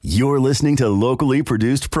You're listening to locally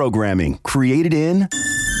produced programming created in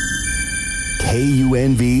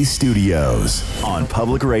KUNV Studios on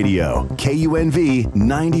Public Radio, KUNV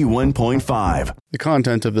 91.5. The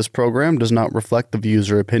content of this program does not reflect the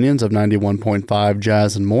views or opinions of 91.5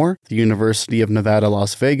 Jazz and More, the University of Nevada,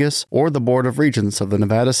 Las Vegas, or the Board of Regents of the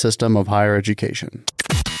Nevada System of Higher Education.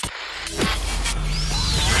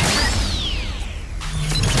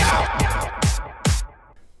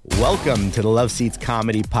 Welcome to the LuvSeats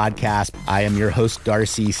Comedy Podcast. I am your host,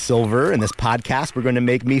 Darcy Silver. In this podcast, we're going to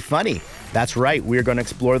make me funny. That's right. We're going to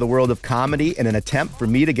explore the world of comedy in an attempt for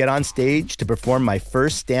me to get on stage to perform my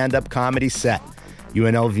first stand-up comedy set.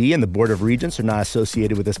 UNLV and the Board of Regents are not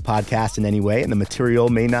associated with this podcast in any way, and the material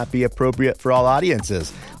may not be appropriate for all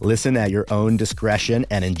audiences. Listen at your own discretion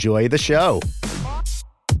and enjoy the show.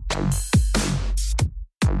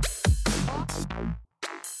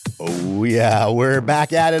 Oh, yeah, we're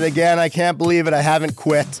back at it again. I can't believe it. I haven't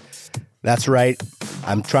quit. That's right.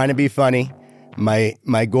 I'm trying to be funny.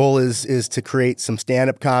 My goal is to create some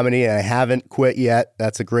stand-up comedy, and I haven't quit yet.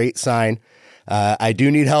 That's a great sign. I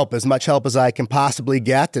do need help, as much help as I can possibly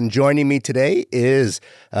get. And joining me today is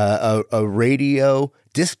a radio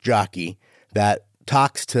disc jockey that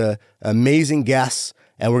talks to amazing guests,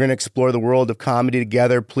 and we're going to explore the world of comedy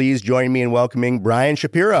together. Please join me in welcoming Brian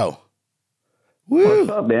Shapiro. Woo. What's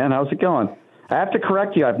up, man? How's it going? I have to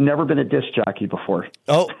correct you. I've never been a disc jockey before.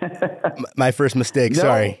 Oh, my first mistake. No,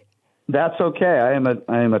 sorry. That's okay. I am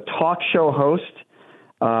a talk show host,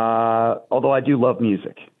 although I do love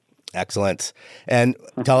music. Excellent. And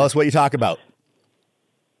tell us what you talk about.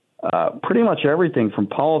 Pretty much everything from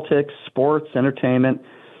politics, sports, entertainment.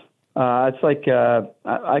 It's like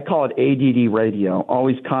I call it ADD radio,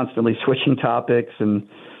 always constantly switching topics, and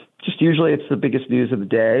just usually it's the biggest news of the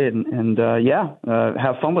day, and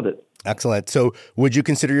have fun with it. Excellent. So would you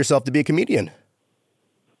consider yourself to be a comedian?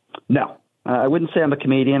 No. I wouldn't say I'm a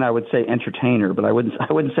comedian. I would say entertainer, but I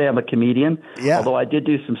wouldn't say I'm a comedian. Yeah. Although I did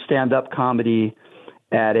do some stand-up comedy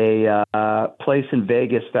at a place in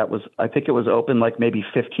Vegas that I think it was open like maybe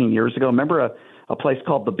 15 years ago. Remember a place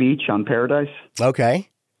called The Beach on Paradise? Okay.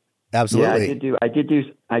 Absolutely. Yeah, I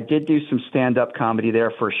did do some stand-up comedy there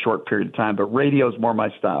for a short period of time, but radio's more my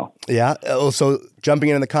style. Yeah. So jumping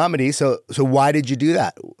into the comedy, so why did you do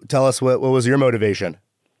that? Tell us what was your motivation?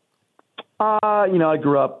 I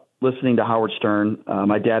grew up listening to Howard Stern.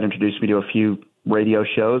 My dad introduced me to a few radio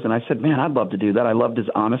shows, and I said, man, I'd love to do that. I loved his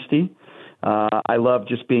honesty. I love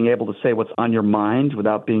just being able to say what's on your mind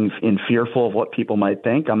without being fearful of what people might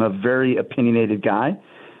think. I'm a very opinionated guy,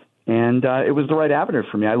 and it was the right avenue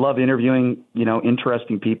for me. I love interviewing,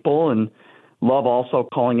 interesting people, and love also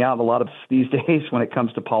calling out a lot of these days when it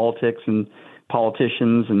comes to politics and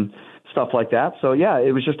politicians and stuff like that. So, yeah,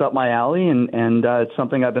 it was just up my alley, and it's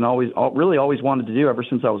something I've been always wanted to do ever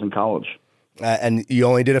since I was in college. And you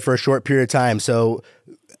only did it for a short period of time. So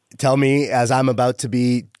tell me, as I'm about to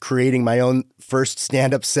be creating my own first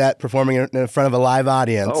stand-up set, performing in front of a live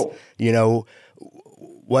audience,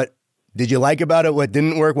 what did you like about it? What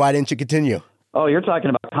didn't work? Why didn't you continue? Oh, you're talking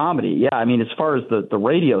about comedy. Yeah, I mean, as far as the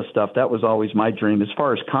radio stuff, that was always my dream. As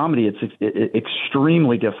far as comedy, it's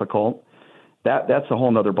extremely difficult. That's a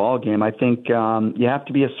whole nother ballgame. I think you have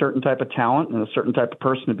to be a certain type of talent and a certain type of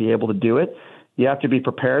person to be able to do it. You have to be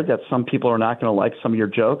prepared that some people are not going to like some of your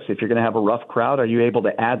jokes. If you're going to have a rough crowd, are you able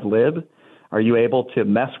to ad-lib? Are you able to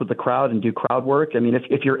mess with the crowd and do crowd work? I mean,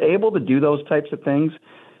 if you're able to do those types of things,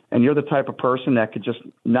 and you're the type of person that could just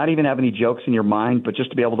not even have any jokes in your mind, but just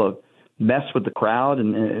to be able to mess with the crowd,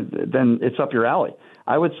 and then it's up your alley.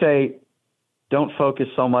 I would say don't focus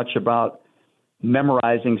so much about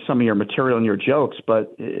memorizing some of your material and your jokes,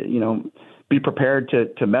 but be prepared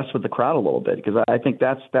to mess with the crowd a little bit, because I think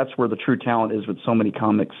that's where the true talent is with so many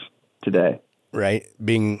comics today. Right,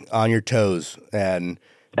 being on your toes and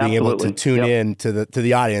being Absolutely. able to tune in to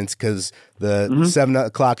the audience, because the 7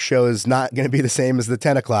 o'clock show is not going to be the same as the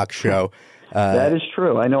 10 o'clock show. That is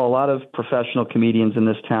true. I know a lot of professional comedians in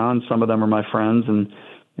this town. Some of them are my friends, and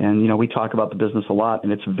we talk about the business a lot,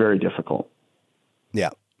 and it's very difficult.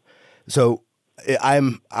 Yeah. So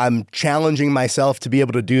I'm challenging myself to be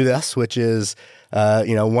able to do this, which is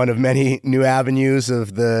one of many new avenues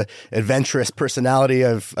of the adventurous personality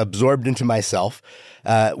I've absorbed into myself.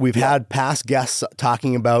 We've had past guests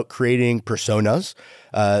talking about creating personas,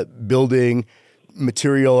 building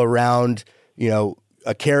material around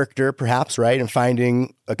a character, perhaps, right, and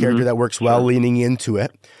finding a character that works well, leaning into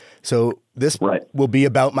it. So this will be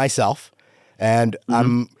about myself, and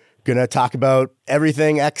I'm going to talk about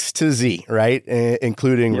everything X to Z, right?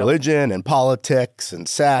 Including religion and politics and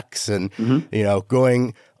sex and,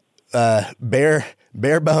 going bare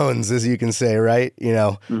bare bones, as you can say, right?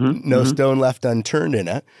 No stone left unturned in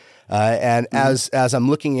it. And as I'm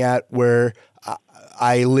looking at where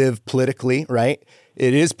I live politically, right,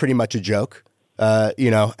 it is pretty much a joke.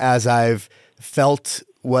 As I've felt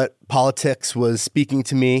what politics was speaking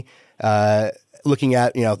to me, looking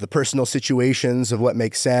at, the personal situations of what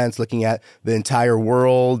makes sense, looking at the entire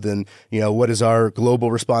world and, what is our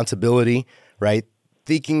global responsibility, right?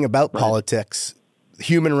 Thinking about politics,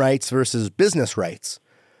 human rights versus business rights,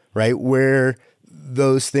 right? Where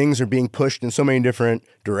those things are being pushed in so many different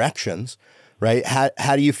directions, right?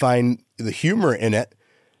 How do you find the humor in it?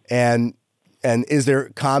 And is there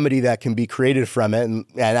comedy that can be created from it and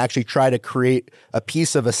actually try to create a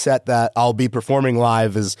piece of a set that I'll be performing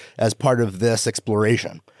live as part of this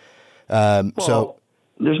exploration? So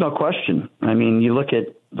there's no question. I mean, you look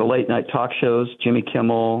at the late night talk shows, Jimmy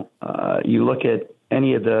Kimmel, you look at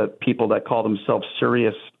any of the people that call themselves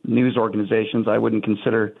serious news organizations. I wouldn't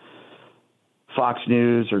consider Fox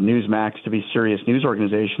News or Newsmax to be serious news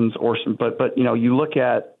organizations, but you look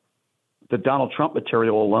at the Donald Trump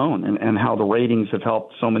material alone and how the ratings have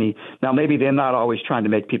helped so many. Now, maybe they're not always trying to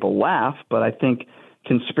make people laugh, but I think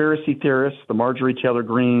conspiracy theorists, the Marjorie Taylor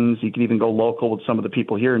Greens, you can even go local with some of the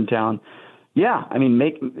people here in town. Yeah, I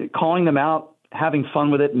mean, calling them out, having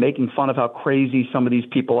fun with it, making fun of how crazy some of these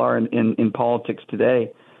people are in politics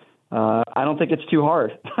today. I don't think it's too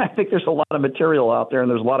hard. I think there's a lot of material out there, and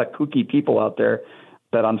there's a lot of kooky people out there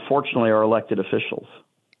that unfortunately are elected officials.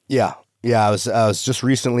 Yeah. Yeah, I was just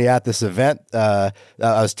recently at this event. I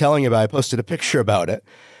was telling you about. I posted a picture about it.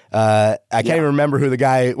 I can't even remember who the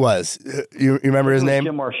guy was. You remember his name?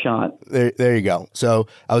 Jim Marchant. There you go. So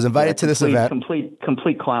I was invited to this event.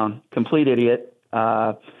 Complete clown, complete idiot,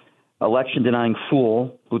 election denying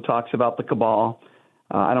fool who talks about the cabal.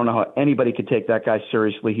 I don't know how anybody could take that guy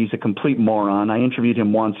seriously. He's a complete moron. I interviewed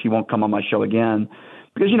him once. He won't come on my show again.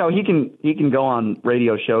 Because, he can go on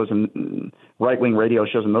radio shows and right-wing radio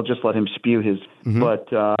shows, and they'll just let him spew his.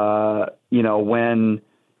 But, when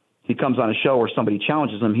he comes on a show where somebody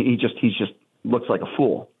challenges him, he just looks like a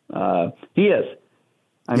fool. He is.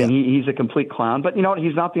 I mean, he's a complete clown. But,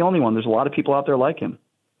 he's not the only one. There's a lot of people out there like him.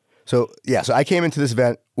 So I came into this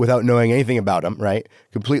event without knowing anything about him, right?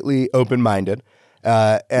 Completely open-minded.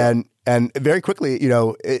 And very quickly,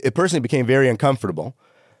 it personally became very uncomfortable.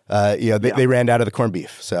 They ran out of the corned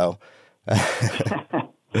beef. So,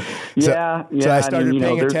 so I started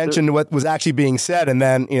paying attention to what was actually being said. And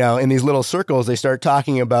then, in these little circles, they start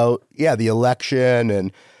talking about, the election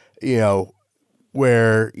and,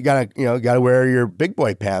 where you gotta wear your big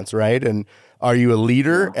boy pants, right? And are you a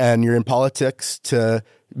leader and you're in politics to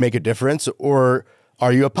make a difference, or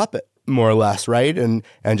are you a puppet, more or less, right? And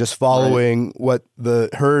just following what the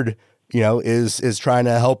herd, is trying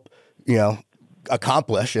to help,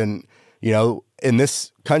 accomplish. And in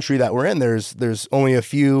this country that we're in, there's only a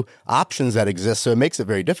few options that exist, so it makes it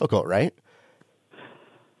very difficult, right?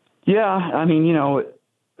 Yeah, I mean,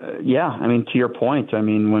 to your point, I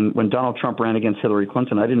mean, when Donald Trump ran against Hillary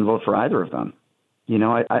Clinton, I didn't vote for either of them.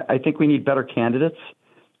 I think we need better candidates.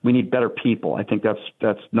 We need better people. I think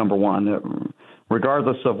that's number one.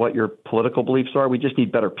 Regardless of what your political beliefs are, we just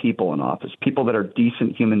need better people in office, people that are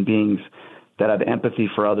decent human beings, that have empathy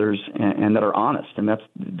for others and that are honest. And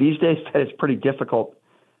these days that is pretty difficult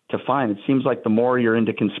to find. It seems like the more you're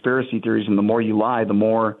into conspiracy theories and the more you lie, the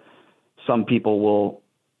more some people will,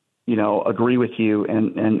 agree with you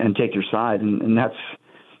and take your side. And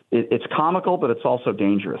it's comical, but it's also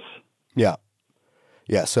dangerous. Yeah.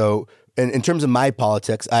 Yeah. So in terms of my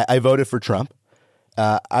politics, I voted for Trump.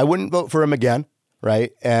 I wouldn't vote for him again.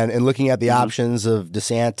 Right. And looking at the options of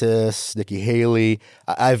DeSantis, Nikki Haley,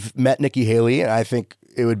 I've met Nikki Haley, and I think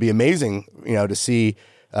it would be amazing, to see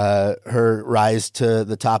her rise to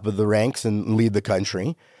the top of the ranks and lead the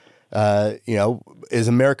country. Is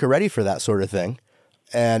America ready for that sort of thing?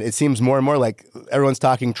 And it seems more and more like everyone's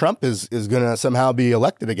talking Trump is going to somehow be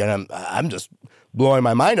elected again. I'm just blowing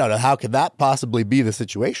my mind out of how could that possibly be the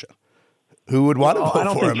situation? Who would want to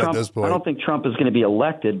vote for him at this point? I don't think Trump is going to be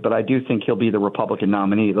elected, but I do think he'll be the Republican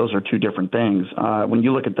nominee. Those are two different things. When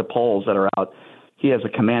you look at the polls that are out, he has a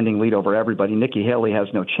commanding lead over everybody. Nikki Haley has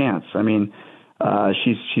no chance. I mean,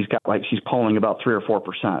 she's polling about 3 or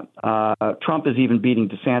 4%. Trump is even beating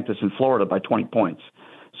DeSantis in Florida by 20 points.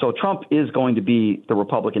 So Trump is going to be the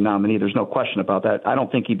Republican nominee. There's no question about that. I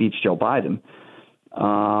don't think he beats Joe Biden.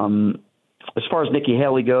 As far as Nikki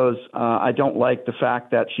Haley goes, I don't like the fact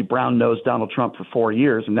that she brown-nosed Donald Trump for 4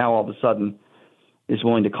 years and now all of a sudden is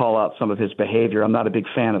willing to call out some of his behavior. I'm not a big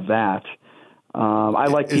fan of that. I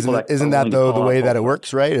like people isn't that though the way that it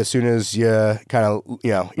works, right? As soon as you kind of,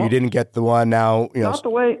 you didn't get the one, now,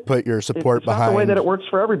 put your support behind. It's not the way that it works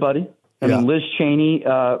for everybody. I mean, Liz Cheney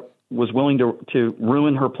was willing to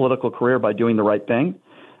ruin her political career by doing the right thing.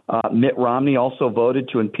 Mitt Romney also voted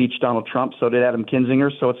to impeach Donald Trump. So did Adam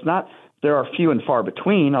Kinzinger. So it's not, there are few and far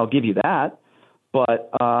between. I'll give you that. But,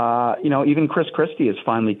 even Chris Christie has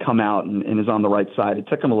finally come out and is on the right side. It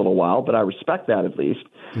took him a little while, but I respect that at least.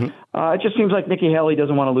 Mm-hmm. It just seems like Nikki Haley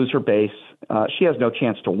doesn't want to lose her base. She has no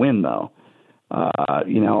chance to win, though. The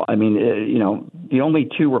only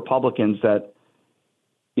two Republicans that,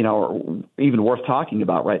 are even worth talking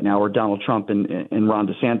about right now are Donald Trump and Ron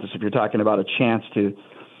DeSantis, if you're talking about a chance to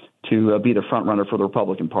be the front runner for the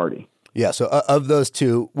Republican Party. Yeah. So of those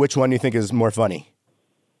two, which one do you think is more funny?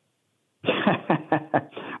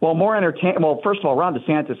 Well, more entertaining. Well, first of all, Ron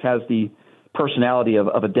DeSantis has the personality of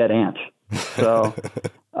a dead ant. So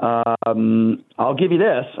I'll give you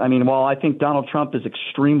this. I mean, while I think Donald Trump is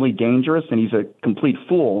extremely dangerous and he's a complete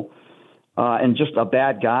fool and just a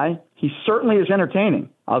bad guy, he certainly is entertaining.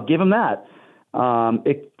 I'll give him that.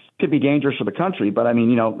 It could be dangerous for the country, but I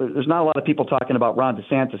mean, there's not a lot of people talking about Ron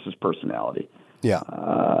DeSantis' personality. Yeah.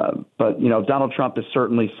 But Donald Trump is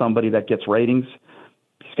certainly somebody that gets ratings.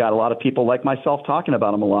 He's got a lot of people like myself talking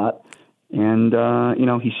about him a lot. And,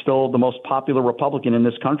 he's still the most popular Republican in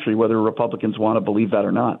this country, whether Republicans want to believe that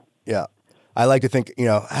or not. Yeah. I like to think,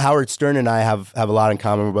 Howard Stern and I have a lot in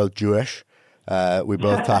common. We're both Jewish. We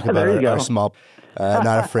both talk about our small,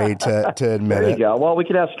 not afraid to admit there it. You go. Well, we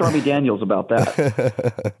could ask Stormy Daniels about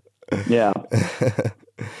that. Yeah.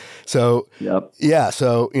 So, yep. Yeah.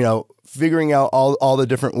 So, figuring out all the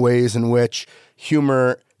different ways in which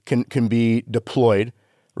humor can be deployed,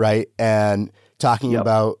 right? And talking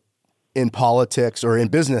about in politics or in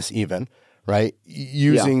business even, right?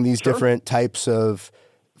 Using these different types of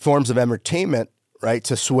forms of entertainment, right?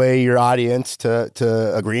 To sway your audience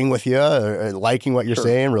to agreeing with you or liking what you're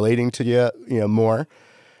saying, relating to you, more,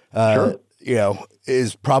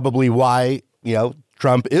 is probably why,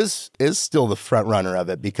 Trump is still the front runner of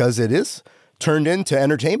it, because it is turned into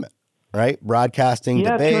entertainment, right? Broadcasting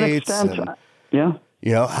debates. To an extent.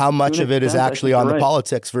 How much of it is actually on the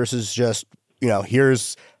politics versus just,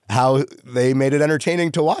 here's how they made it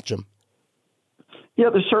entertaining to watch them. Yeah,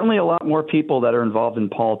 there's certainly a lot more people that are involved in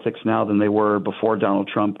politics now than they were before Donald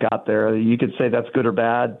Trump got there. You could say that's good or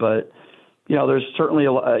bad, but, there's certainly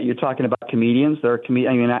you're talking about comedians. There are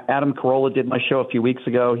Adam Carolla did my show a few weeks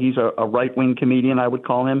ago. He's a right-wing comedian, I would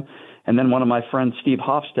call him. And then one of my friends, Steve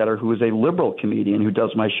Hofstetter, who is a liberal comedian who does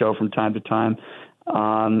my show from time to time.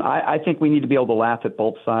 I think we need to be able to laugh at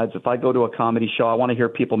both sides. If I go to a comedy show, I want to hear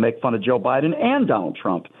people make fun of Joe Biden and Donald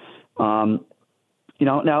Trump. Now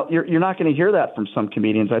you're not going to hear that from some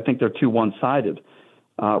comedians. I think they're too one-sided.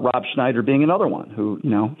 Rob Schneider being another one who,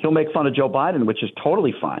 he'll make fun of Joe Biden, which is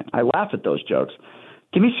totally fine. I laugh at those jokes.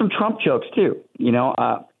 Give me some Trump jokes too.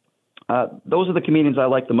 Those are the comedians I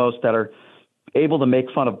like the most that are able to make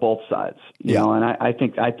fun of both sides. You know, and I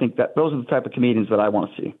think that those are the type of comedians that I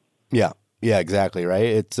want to see. Yeah. Yeah, exactly. Right.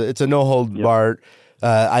 It's a no hold barred.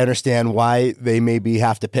 I understand why they maybe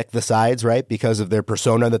have to pick the sides, right? Because of their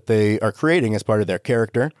persona that they are creating as part of their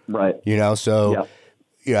character. Right. So,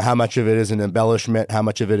 how much of it is an embellishment? How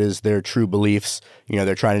much of it is their true beliefs?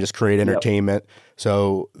 They're trying to just create entertainment.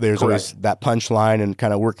 So there's always that punchline and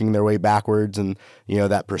kind of working their way backwards and,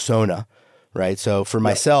 that persona. Right. So for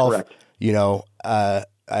myself,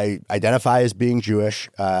 I identify as being Jewish.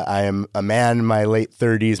 I am a man in my late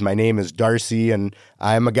 30s. My name is Darcy, and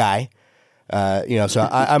I am a guy. So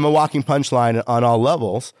I'm a walking punchline on all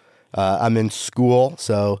levels. I'm in school,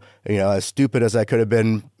 so as stupid as I could have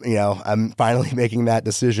been, I'm finally making that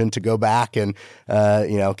decision to go back and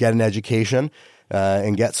get an education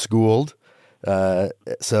and get schooled. So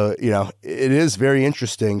it is very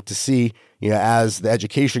interesting to see, as the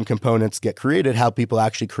education components get created, how people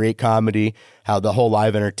actually create comedy, how the whole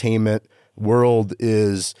live entertainment world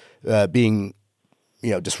is being,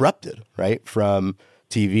 disrupted, right? From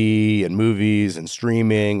TV and movies and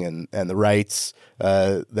streaming and the rights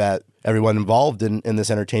that everyone involved in this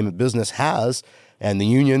entertainment business has, and the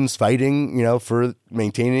unions fighting, for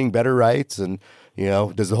maintaining better rights. And,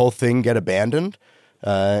 does the whole thing get abandoned?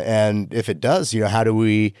 And if it does, how do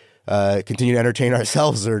we continue to entertain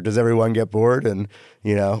ourselves, or does everyone get bored and,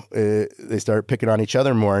 they start picking on each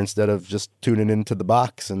other more instead of just tuning into the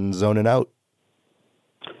box and zoning out?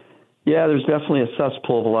 Yeah, there's definitely a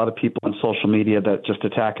cesspool of a lot of people on social media that just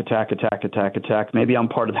attack. Maybe I'm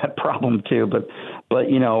part of that problem too, but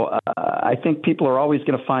I think people are always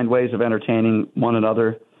going to find ways of entertaining one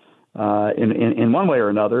another. in one way or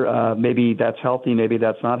another. Maybe that's healthy, maybe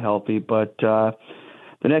that's not healthy, but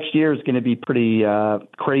the next year is going to be pretty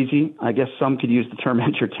crazy. I guess some could use the term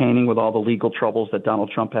entertaining with all the legal troubles that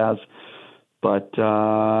Donald Trump has. But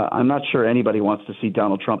I'm not sure anybody wants to see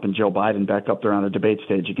Donald Trump and Joe Biden back up there on a debate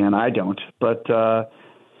stage again. I don't. But the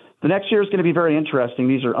next year is going to be very interesting.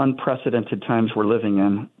 These are unprecedented times we're living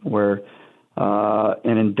in, where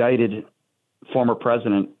an indicted former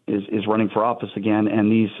president is running for office again,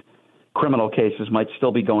 and these criminal cases might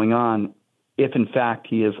still be going on if, in fact,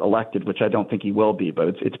 he is elected, which I don't think he will be. But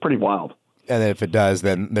it's pretty wild. And if it does,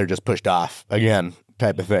 then they're just pushed off again,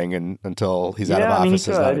 type of thing, and until he's out of office,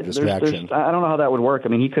 is not a distraction. I don't know how that would work. I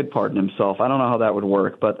mean, he could pardon himself. I don't know how that would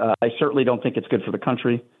work, but I certainly don't think it's good for the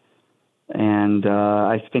country. And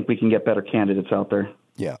I think we can get better candidates out there.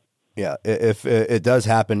 Yeah. If it does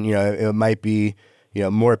happen, it might be,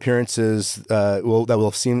 more appearances that we'll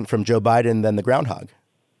have seen from Joe Biden than the groundhog.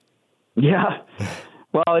 Yeah.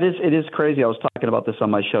 Well, it is crazy. I was talking about this on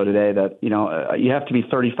my show today that, you have to be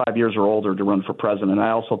 35 years or older to run for president.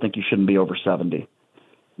 I also think you shouldn't be over 70.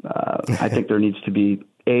 I think there needs to be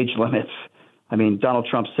age limits. I mean, Donald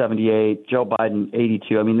Trump's 78, Joe Biden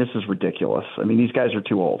 82. I mean, this is ridiculous. I mean, these guys are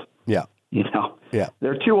too old. Yeah. Yeah.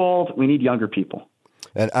 They're too old. We need younger people.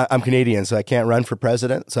 And I'm Canadian, so I can't run for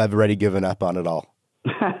president. So I've already given up on it all.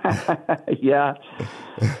 Yeah.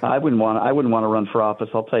 I wouldn't want to run for office.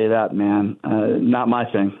 I'll tell you that, man. Not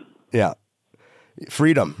my thing. Yeah.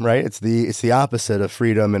 Freedom, right? It's the opposite of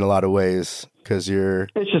freedom in a lot of ways, because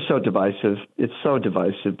it's just so divisive. It's so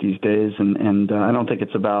divisive these days. And I don't think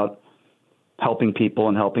it's about helping people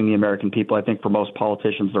and helping the American people. I think for most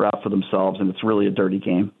politicians, they're out for themselves, and it's really a dirty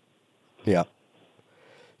game. Yeah.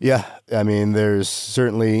 Yeah. I mean, there's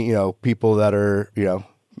certainly, people that are,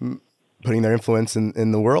 putting their influence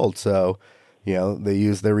in the world. So, they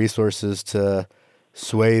use their resources to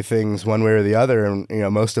sway things one way or the other. And,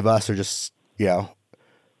 most of us are just,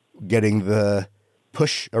 getting the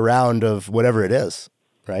push around of whatever it is,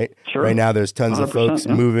 right? Sure. Right now, there's tons of folks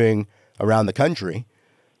yeah. moving around the country,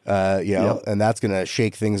 and that's going to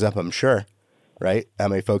shake things up, I'm sure, right? How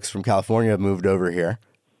many folks from California have moved over here?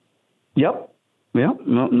 Yep. Yeah.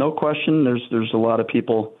 No question. There's a lot of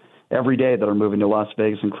people every day that are moving to Las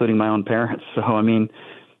Vegas, including my own parents. So, I mean,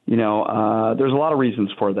 there's a lot of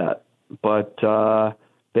reasons for that. But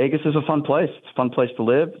Vegas is a fun place. It's a fun place to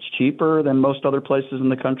live. It's cheaper than most other places in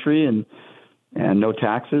the country, and no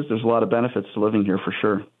taxes. There's a lot of benefits to living here for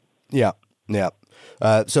sure. Yeah. Yeah.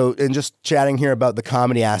 So, and just chatting here about the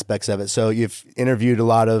comedy aspects of it. So you've interviewed a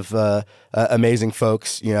lot of amazing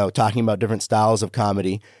folks, talking about different styles of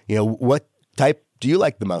comedy. What type do you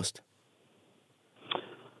like the most?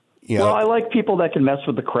 Well, I like people that can mess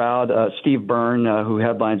with the crowd. Steve Byrne, who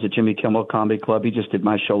headlines at Jimmy Kimmel Comedy Club, he just did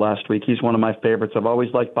my show last week. He's one of my favorites. I've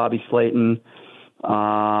always liked Bobby Slayton.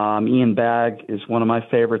 Ian Bagg is one of my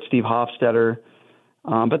favorites. Steve Hofstetter.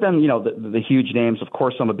 But then, the huge names. Of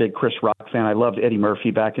course, I'm a big Chris Rock fan. I loved Eddie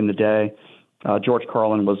Murphy back in the day. George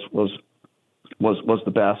Carlin was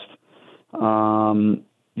the best.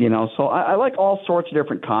 So I like all sorts of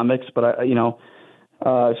different comics. But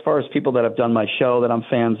as far as people that have done my show that I'm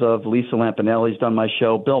fans of, Lisa Lampanelli's done my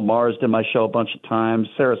show. Bill Maher's did my show a bunch of times.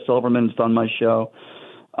 Sarah Silverman's done my show.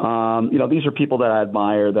 These are people that I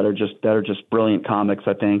admire that are just brilliant comics,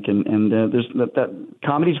 I think. And there's that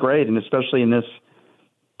comedy's great, and especially in this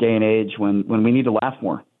day and age when we need to laugh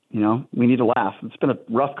more. We need to laugh. It's been a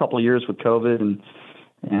rough couple of years with COVID,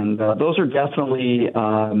 and those are definitely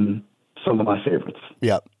some of my favorites.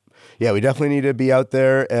 Yeah. Yeah, we definitely need to be out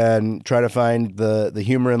there and try to find the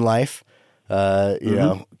humor in life.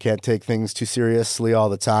 Can't take things too seriously all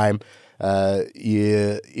the time.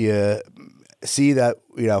 You see that,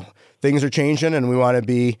 things are changing, and we want to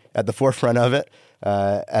be at the forefront of it.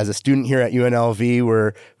 As a student here at UNLV,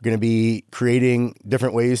 we're going to be creating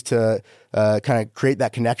different ways to kind of create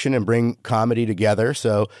that connection and bring comedy together.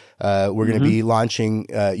 So we're going to be launching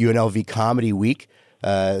UNLV Comedy Week.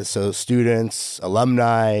 So students,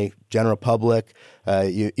 alumni, general public,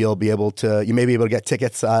 you may be able to get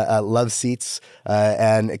tickets at LuvSeats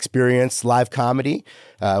and experience live comedy,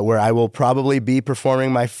 where I will probably be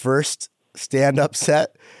performing my first stand-up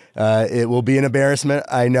set. It will be an embarrassment.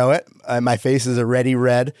 I know it. My face is already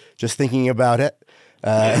red just thinking about it.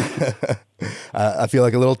 I feel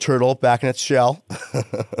like a little turtle back in its shell.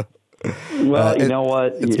 Well, you know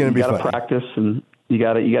what? It's going to be fun. You got to practice, and you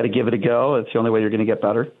got to give it a go. It's the only way you're going to get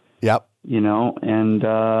better. Yep. And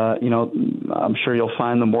I'm sure you'll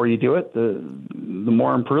find the more you do it, the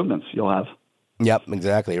more improvements you'll have. Yep,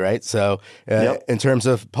 exactly. Right. So in terms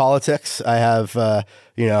of politics, I have,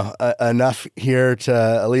 enough here to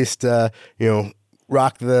at least,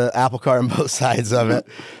 rock the apple cart on both sides of it.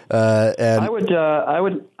 And I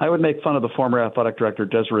would make fun of the former athletic director,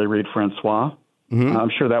 Desiree Reed-Francois. Mm-hmm. I'm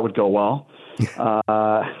sure that would go well.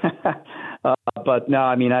 But no,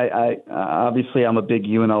 I mean, I obviously I'm a big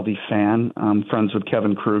UNLV fan. I'm friends with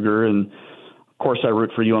Kevin Kruger, and of course I root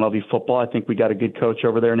for UNLV football. I think we got a good coach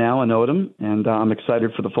over there now in Odom, and I'm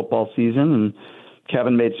excited for the football season. And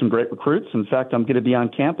Kevin made some great recruits. In fact, I'm going to be on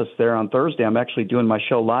campus there on Thursday. I'm actually doing my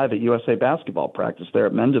show live at USA basketball practice there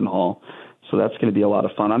at Mendenhall, so that's going to be a lot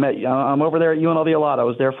of fun. I'm over there at UNLV a lot. I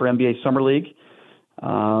was there for NBA Summer League,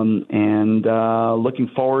 and looking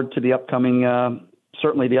forward to the upcoming.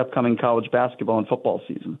 Certainly the upcoming college basketball and football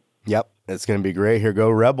season. Yep. It's going to be great. Here go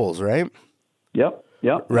Rebels, right? Yep.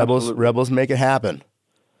 Rebels make it happen.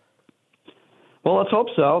 Well, let's hope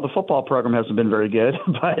so. The football program hasn't been very good,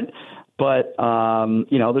 but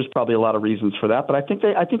there's probably a lot of reasons for that. But I think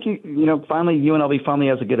finally UNLV finally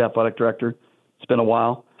has a good athletic director. It's been a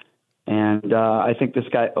while. And I think this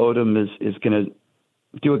guy Odom is going to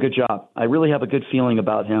do a good job. I really have a good feeling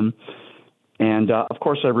about him. And, of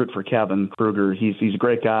course, I root for Kevin Kruger. He's a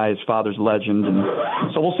great guy. His father's a legend. And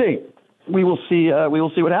so we'll see. We will see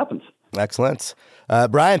what happens. Excellent.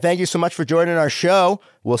 Brian, thank you so much for joining our show.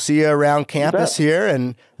 We'll see you around campus here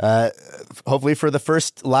and hopefully for the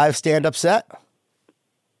first live stand-up set.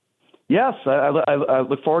 Yes, I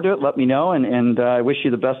look forward to it. Let me know. And I wish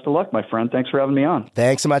you the best of luck, my friend. Thanks for having me on.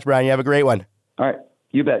 Thanks so much, Brian. You have a great one. All right.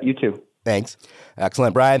 You bet. You too. Thanks.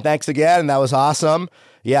 Excellent. Brian, thanks again. That was awesome.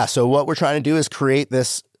 Yeah, so what we're trying to do is create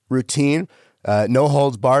this routine, no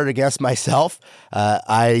holds barred against myself.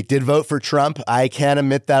 I did vote for Trump. I can't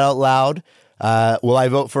admit that out loud. Will I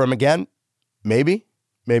vote for him again? Maybe,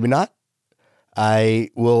 maybe not.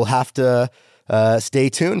 I will have to stay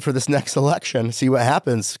tuned for this next election, see what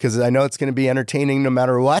happens, because I know it's going to be entertaining no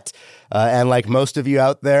matter what. And like most of you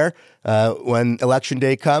out there, when election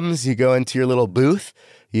day comes, you go into your little booth,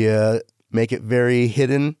 you make it very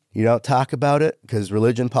hidden. You don't talk about it because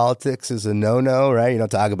religion, politics is a no-no, right? You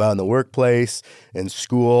don't talk about it in the workplace, in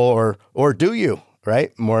school, or do you,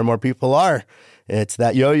 right? More and more people are. It's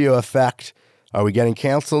that yo-yo effect. Are we getting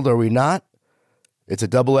canceled? Are we not? It's a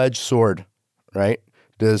double-edged sword, right?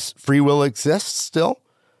 Does free will exist still?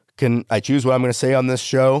 Can I choose what I'm going to say on this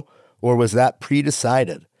show, or was that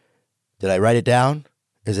pre-decided? Did I write it down?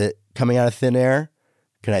 Is it coming out of thin air?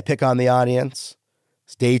 Can I pick on the audience?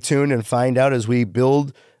 Stay tuned and find out as we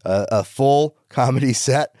build a full comedy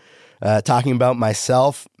set talking about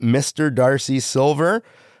myself, Mr. Darcy Silver.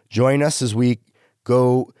 Join us as we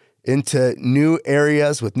go into new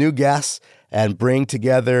areas with new guests and bring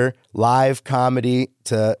together live comedy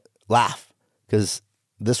to laugh, because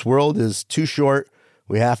this world is too short.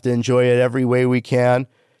 We have to enjoy it every way we can.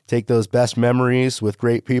 Take those best memories with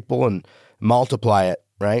great people and multiply it,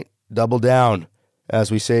 right? Double down,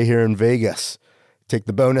 as we say here in Vegas. Take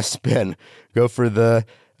the bonus spin. Go for the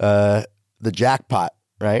jackpot,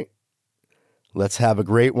 right? Let's have a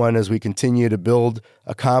great one as we continue to build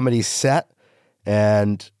a comedy set,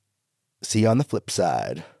 and see you on the flip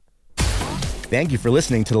side. Thank you for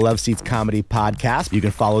listening to the LuvSeats Comedy Podcast. You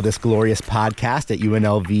can follow this glorious podcast at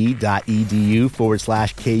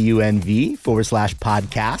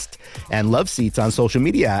unlv.edu/KUNV/podcast and LuvSeats on social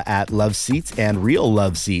media at LuvSeats and Real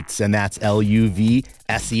LuvSeats. And that's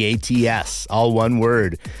LUVSEATS, all one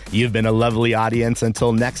word. You've been a lovely audience.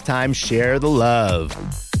 Until next time, share the love.